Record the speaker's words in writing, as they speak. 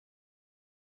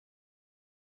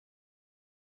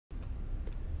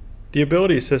The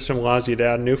ability system allows you to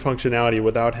add new functionality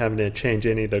without having to change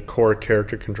any of the core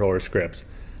character controller scripts.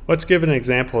 Let's give an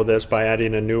example of this by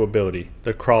adding a new ability,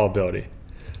 the crawl ability.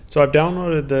 So I've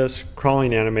downloaded this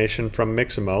crawling animation from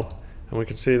Mixamo, and we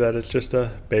can see that it's just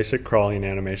a basic crawling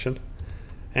animation.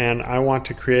 And I want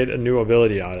to create a new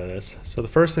ability out of this. So the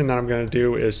first thing that I'm going to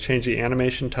do is change the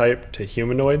animation type to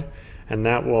humanoid, and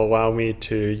that will allow me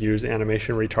to use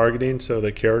animation retargeting so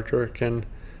the character can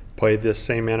play this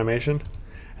same animation.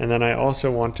 And then I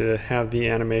also want to have the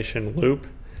animation loop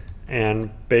and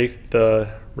bake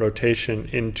the rotation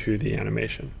into the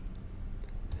animation.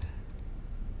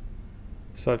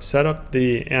 So I've set up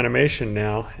the animation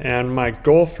now, and my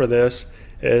goal for this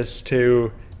is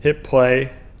to hit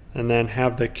play and then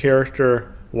have the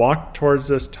character walk towards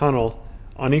this tunnel,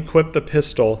 unequip the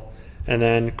pistol, and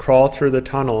then crawl through the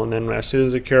tunnel, and then as soon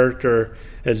as the character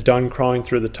is done crawling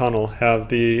through the tunnel, have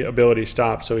the ability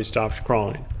stop so he stops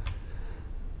crawling.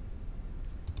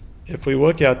 If we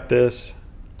look at this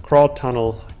crawl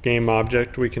tunnel game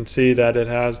object, we can see that it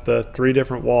has the 3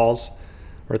 different walls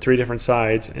or 3 different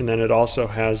sides, and then it also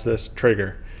has this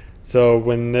trigger. So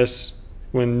when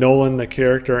Nolan the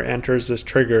character enters this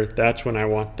trigger, that's when I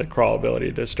want the crawl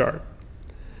ability to start.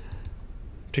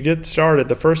 To get started,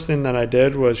 the first thing that I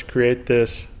did was create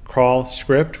this crawl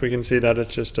script. We can see that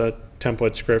it's just a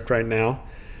template script right now,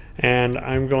 and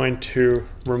I'm going to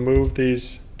remove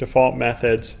these default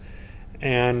methods.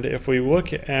 And if we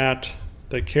look at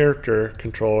the character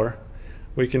controller,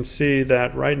 we can see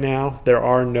that right now there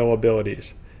are no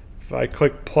abilities. If I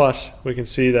click plus, we can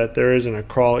see that there isn't a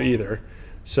crawl either.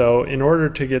 So in order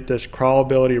to get this crawl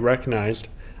ability recognized,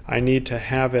 I need to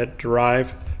have it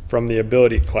derive from the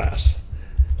ability class.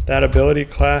 That ability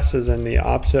class is in the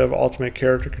opposite of Ultimate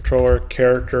Character Controller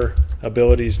character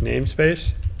abilities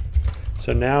namespace.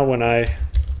 So now when I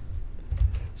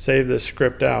save this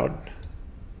script out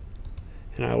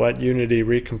and I let Unity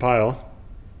recompile,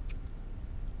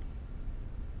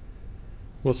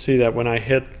 we'll see that when I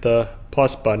hit the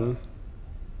plus button,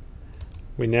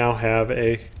 we now have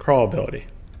a crawl ability.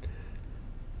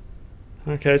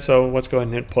 Okay, so let's go ahead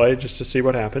and hit play just to see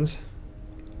what happens.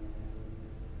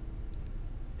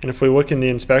 And if we look in the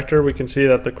inspector, we can see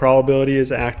that the crawl ability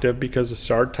is active because the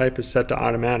start type is set to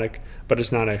automatic, but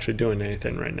it's not actually doing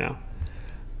anything right now.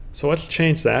 So let's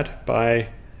change that by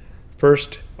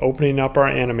first opening up our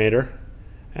animator,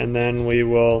 and then we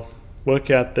will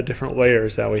look at the different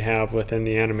layers that we have within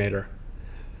the animator.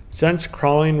 Since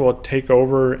crawling will take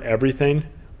over everything,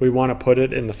 we want to put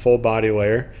it in the full body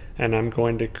layer, and I'm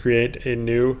going to create a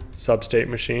new substate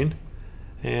machine,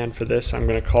 and for this I'm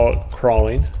going to call it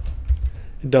crawling.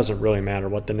 It doesn't really matter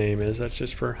what the name is, that's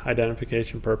just for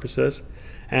identification purposes.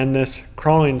 And this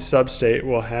crawling substate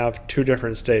will have 2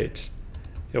 different states.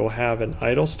 It will have an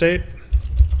idle state,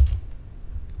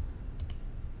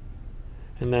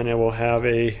 and then it will have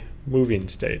a moving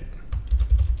state.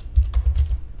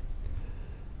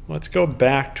 Let's go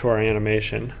back to our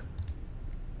animation,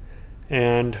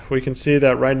 and we can see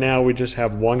that right now we just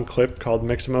have one clip called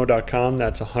mixamo.com.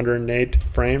 That's 108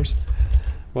 frames.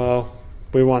 Well,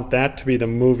 we want that to be the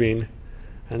moving,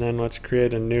 and then let's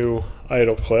create a new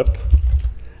idle clip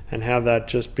and have that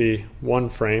just be 1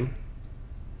 frame.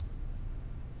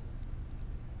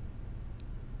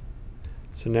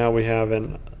 So now we have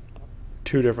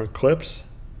 2 different clips,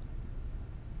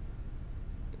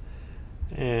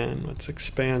 and let's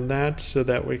expand that so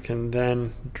that we can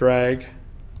then drag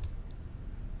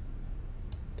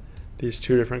these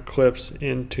 2 different clips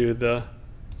into the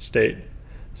state.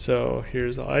 So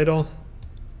here's the idle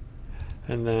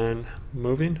and then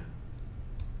moving.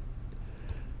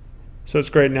 So it's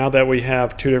great now that we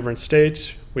have 2 different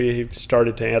states. We've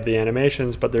started to add the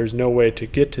animations, but there's no way to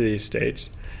get to these states,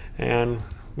 and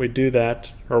we do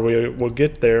that, or we will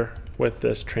get there with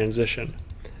this transition.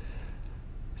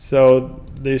 So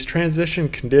these transition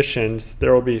conditions,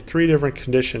 there will be 3 different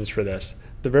conditions for this.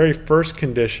 The very first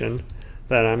condition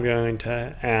that I'm going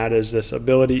to add is this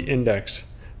ability index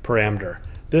parameter.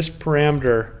 This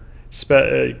parameter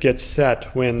gets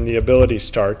set when the ability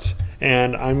starts,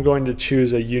 and I'm going to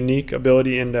choose a unique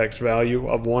ability index value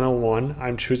of 101.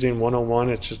 I'm choosing 101.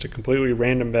 It's just a completely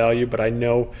random value, but I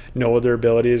know no other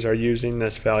abilities are using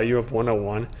this value of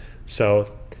 101,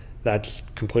 so that's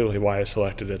completely why I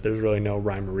selected it. There's really no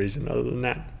rhyme or reason other than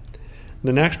that.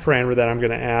 The next parameter that I'm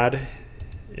going to add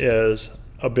is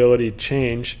ability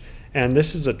change, and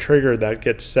this is a trigger that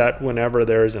gets set whenever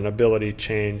there is an ability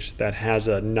change that has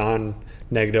a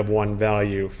non-1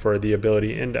 value for the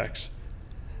ability index.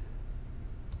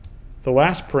 The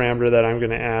last parameter that I'm going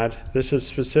to add, this is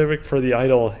specific for the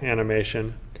idle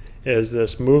animation, is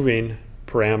this moving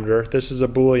parameter. This is a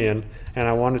Boolean, and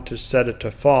I wanted to set it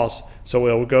to false, so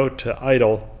it will go to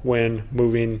idle when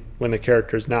the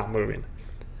character is not moving.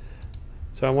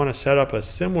 So I want to set up a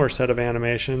similar set of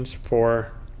animations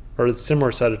or a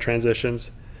similar set of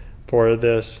transitions for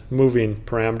this moving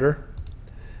parameter.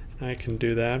 I can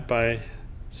do that by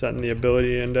setting the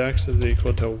ability index is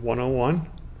equal to 101.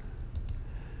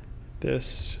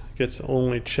 This gets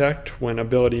only checked when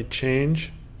ability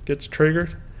change gets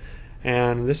triggered,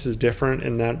 and this is different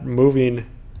in that moving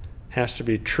has to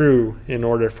be true in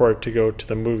order for it to go to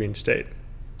the moving state.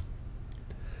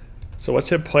 So let's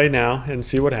hit play now and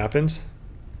see what happens.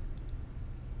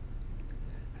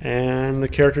 And the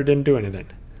character didn't do anything.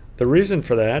 The reason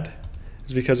for that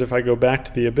is because if I go back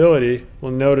to the ability,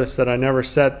 we'll notice that I never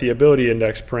set the ability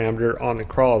index parameter on the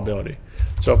crawl ability.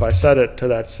 So if I set it to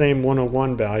that same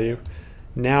 101 value,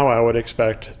 now I would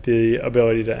expect the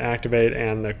ability to activate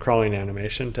and the crawling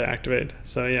animation to activate.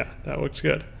 So yeah, that looks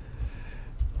good.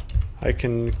 I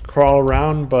can crawl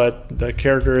around, but the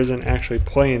character isn't actually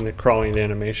playing the crawling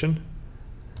animation.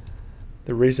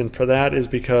 The reason for that is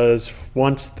because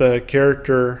once the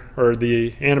character or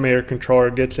the animator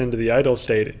controller gets into the idle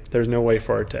state, there's no way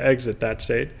for it to exit that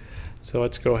state. So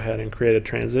let's go ahead and create a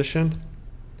transition.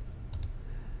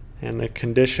 And the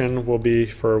condition will be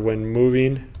for when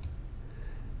moving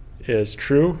is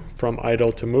true from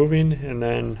idle to moving, and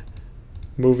then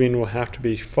moving will have to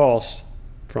be false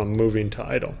from moving to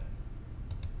idle.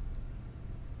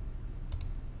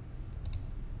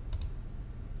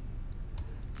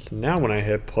 So now when I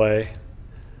hit play,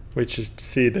 we should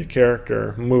see the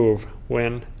character move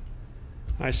when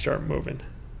I start moving.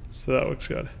 So that looks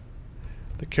good.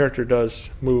 The character does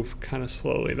move kind of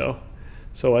slowly though.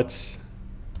 So let's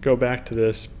go back to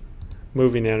this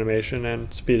moving animation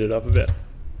and speed it up a bit.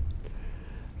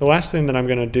 The last thing that I'm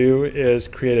going to do is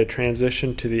create a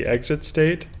transition to the exit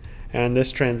state, and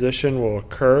this transition will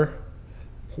occur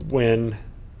when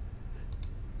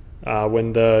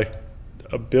the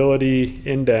ability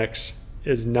index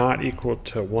is not equal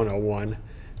to 101,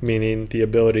 meaning the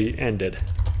ability ended.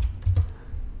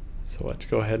 So let's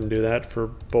go ahead and do that for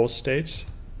both states.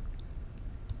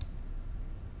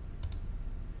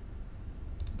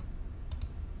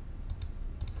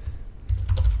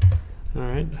 All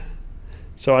right.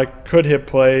 So I could hit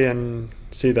play and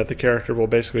see that the character will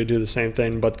basically do the same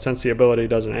thing, but since the ability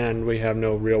doesn't end, we have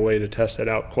no real way to test it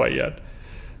out quite yet.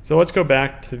 So let's go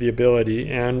back to the ability,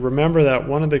 and remember that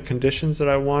one of the conditions that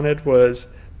I wanted was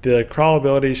the crawl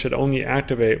ability should only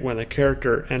activate when the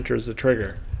character enters the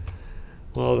trigger.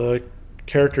 Well, the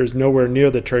character is nowhere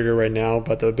near the trigger right now,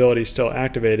 but the ability is still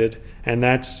activated, and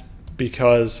that's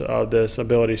because of this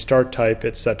ability start type.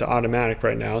 It's set to automatic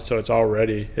right now, so it's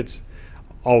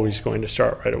always going to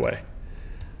start right away.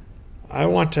 I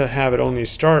want to have it only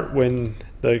start when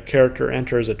the character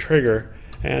enters a trigger,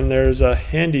 and there's a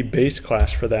handy base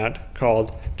class for that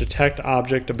called detect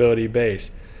object ability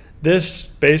base. This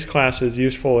base class is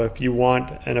useful if you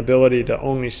want an ability to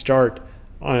only start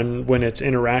when it's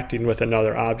interacting with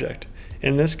another object.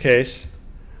 In this case,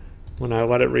 when I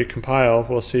let it recompile,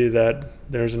 we'll see that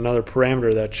there's another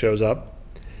parameter that shows up,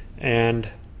 and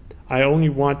I only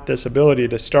want this ability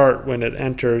to start when it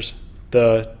enters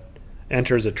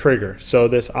a trigger. So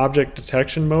this object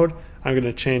detection mode, I'm going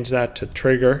to change that to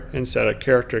trigger instead of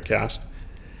character cast.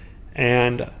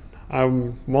 And I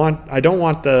don't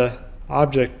want the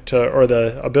object or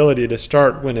the ability to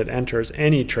start when it enters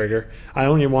any trigger. I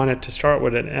only want it to start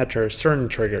when it enters certain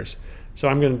triggers. So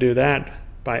I'm going to do that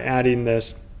by adding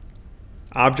this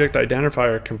object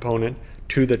identifier component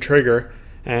to the trigger,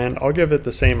 and I'll give it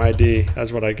the same ID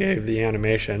as what I gave the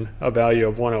animation, a value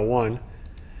of 101.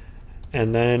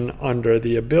 And then under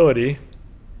the ability,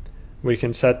 we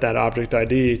can set that object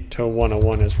ID to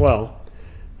 101 as well.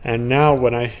 And now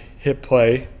when I hit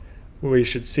play, we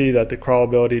should see that the crawl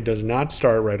ability does not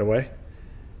start right away,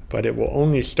 but it will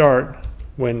only start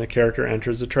when the character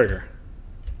enters the trigger.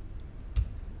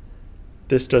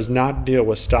 This does not deal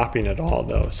with stopping at all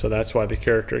though, so that's why the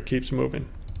character keeps moving,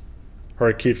 or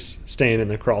it keeps staying in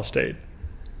the crawl state.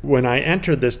 When I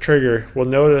entered this trigger, we'll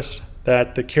notice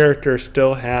that the character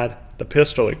still had the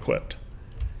pistol equipped.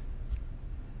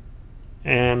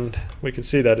 And we can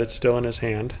see that it's still in his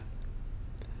hand.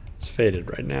 It's faded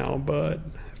right now, but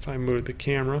if I move the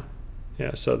camera,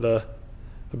 yeah, so the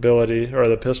ability or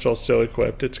the pistol is still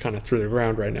equipped. It's kind of through the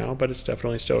ground right now, but it's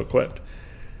definitely still equipped.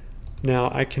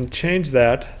 Now I can change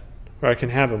that, or I can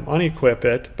have him unequip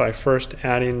it by first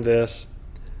adding this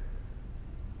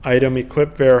item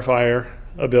equip verifier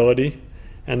ability,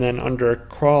 and then under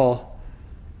crawl,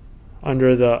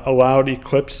 under the allowed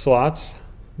equipped slots,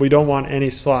 we don't want any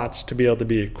slots to be able to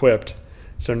be equipped.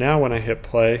 So now when I hit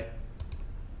play,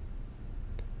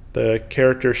 the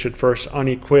character should first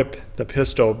unequip the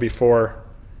pistol before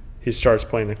he starts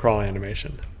playing the crawl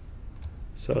animation.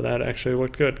 So that actually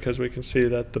looked good because we can see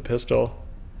that the pistol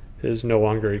is no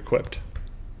longer equipped.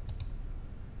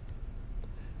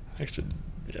 Actually,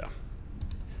 yeah.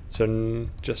 So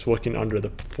just looking under the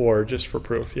floor just for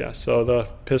proof, yeah. So the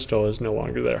pistol is no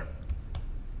longer there.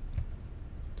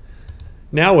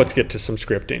 Now let's get to some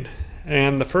scripting.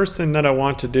 And the first thing that I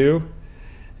want to do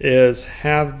is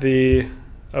have the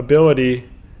ability,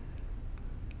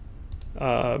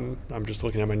 I'm just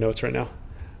looking at my notes right now.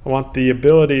 I want the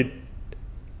ability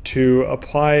to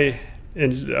apply,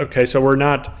 okay, so we're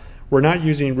not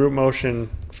using root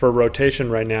motion for rotation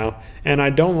right now, and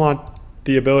I don't want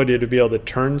the ability to be able to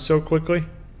turn so quickly.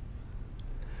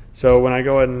 So when I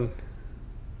go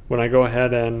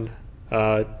ahead and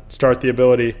start the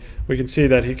ability, we can see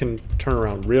that he can turn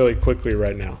around really quickly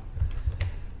right now.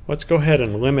 Let's go ahead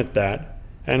and limit that,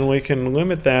 and we can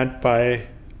limit that by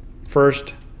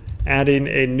first adding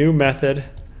a new method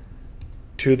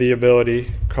to the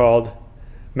ability called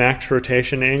max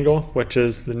rotation angle, which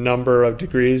is the number of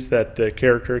degrees that the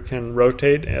character can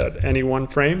rotate at any one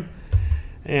frame.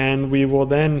 And we will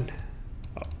then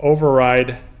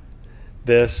override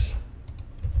this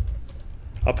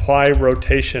apply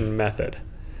rotation method.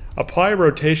 Apply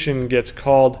rotation gets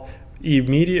called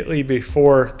immediately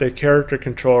before the character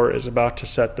controller is about to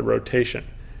set the rotation.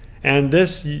 And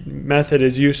this method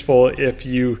is useful if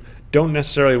you don't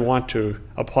necessarily want to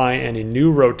apply any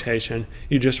new rotation,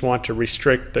 you just want to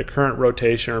restrict the current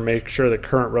rotation or make sure the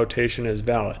current rotation is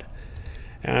valid.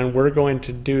 And we're going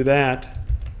to do that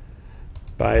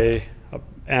by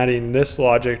adding this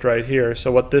logic right here.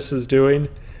 So what this is doing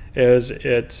is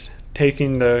it's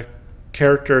taking the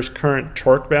character's current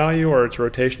torque value or its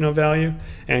rotational value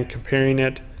and comparing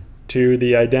it to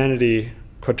the identity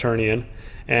quaternion,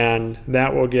 and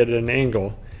that will get an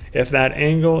angle. If that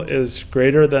angle is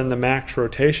greater than the max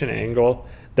rotation angle,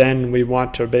 then we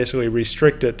want to basically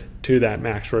restrict it to that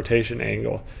max rotation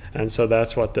angle. And so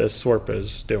that's what this SWRP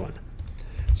is doing.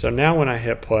 So now when I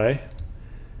hit play,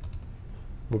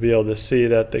 we'll be able to see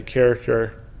that the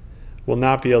character will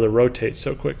not be able to rotate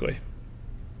so quickly.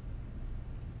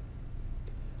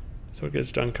 So it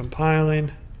gets done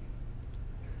compiling.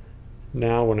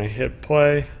 Now when I hit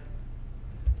play,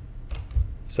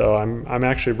 so I'm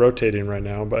actually rotating right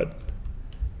now, but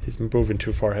he's moving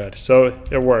too far ahead. So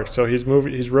it works. So he's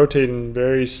rotating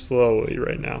very slowly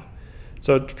right now.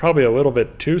 So it's probably a little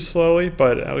bit too slowly,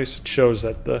 but at least it shows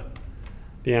that the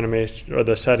animation or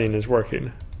the setting is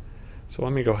working. So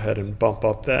let me go ahead and bump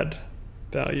up that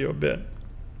value a bit.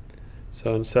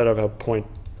 So instead of a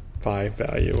 0.5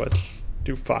 value, let's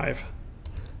do 5.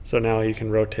 So now he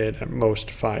can rotate at most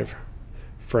 5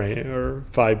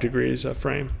 degrees a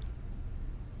frame.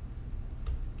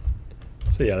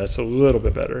 So yeah, that's a little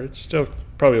bit better. It's still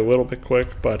probably a little bit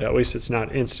quick, but at least it's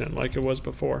not instant like it was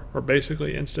before, or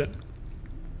basically instant.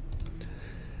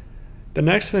 The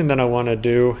next thing that I want to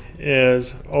do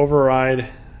is override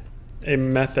a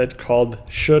method called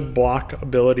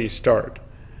shouldBlockAbilityStart.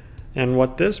 And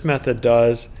what this method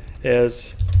does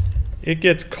is it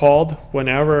gets called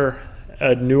whenever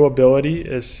a new ability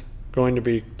is going to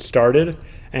be started,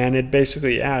 and it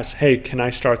basically asks, hey, can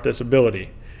I start this ability?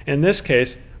 In this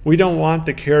case, we don't want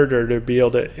the character to be able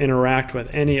to interact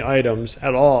with any items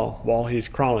at all while he's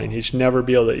crawling. He should never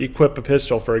be able to equip a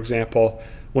pistol, for example,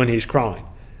 when he's crawling.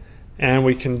 And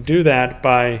we can do that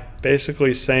by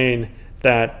basically saying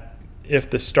that if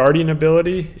the starting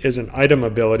ability is an item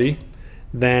ability,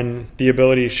 then the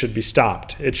ability should be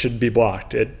stopped. It should be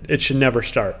blocked. It should never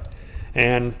start.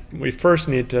 And we first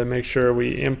need to make sure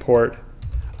we import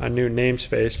a new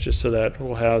namespace just so that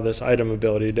we'll have this item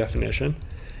ability definition.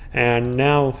 And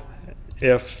now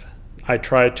if I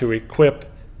try to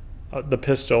equip the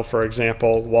pistol, for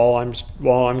example, while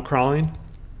I'm crawling,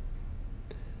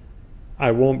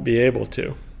 I won't be able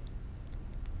to.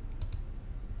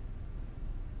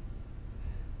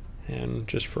 And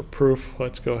just for proof,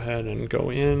 let's go ahead and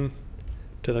go in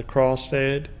to the crawl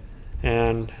state,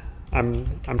 and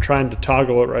I'm trying to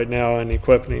toggle it right now and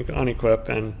equip and unequip,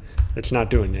 and it's not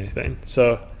doing anything.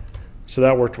 So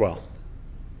that worked well.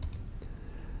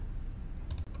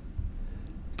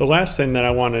 The last thing that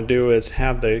I want to do is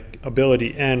have the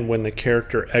ability end when the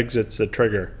character exits the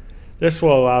trigger. This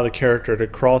will allow the character to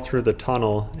crawl through the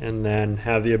tunnel and then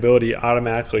have the ability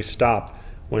automatically stop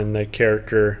when the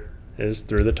character is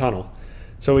through the tunnel.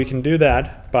 So we can do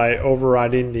that by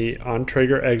overriding the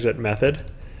ontriggerexit method,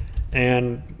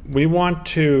 and we want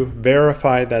to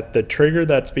verify that the trigger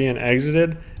that's being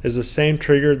exited is the same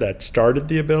trigger that started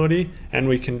the ability, and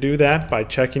we can do that by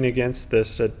checking against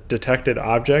this detected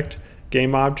object,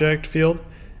 game object field,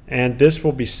 and this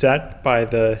will be set by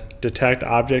the detect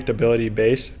object ability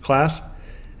base class,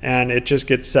 and it just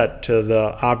gets set to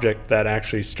the object that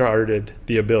actually started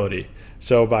the ability.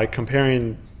 So by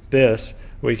comparing this,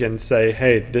 we can say,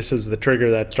 hey, this is the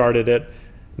trigger that started it.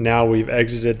 Now we've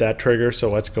exited that trigger, so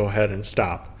let's go ahead and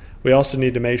stop. We also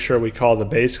need to make sure we call the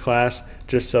base class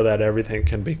just so that everything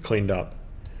can be cleaned up.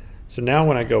 So now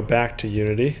when I go back to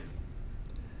Unity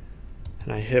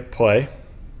and I hit play,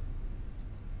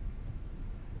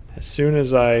 as soon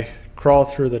as I crawl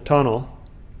through the tunnel,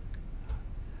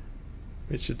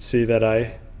 we should see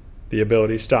that the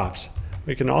ability stops.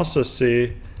 We can also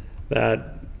see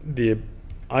that the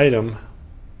item,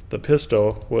 the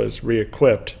pistol, was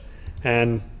re-equipped,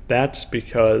 and that's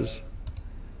because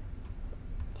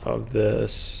of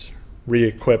this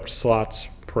re-equipped slots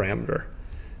parameter.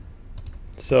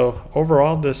 So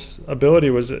overall, this ability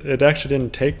it actually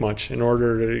didn't take much in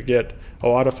order to get a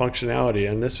lot of functionality,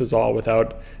 and this was all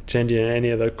without changing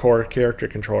any of the core character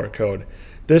controller code.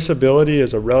 This ability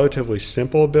is a relatively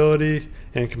simple ability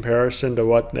in comparison to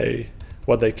what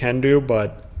they can do,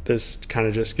 but this kind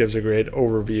of just gives a great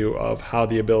overview of how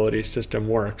the ability system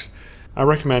works. I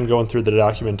recommend going through the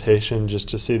documentation just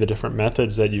to see the different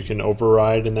methods that you can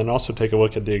override, and then also take a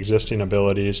look at the existing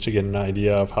abilities to get an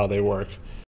idea of how they work.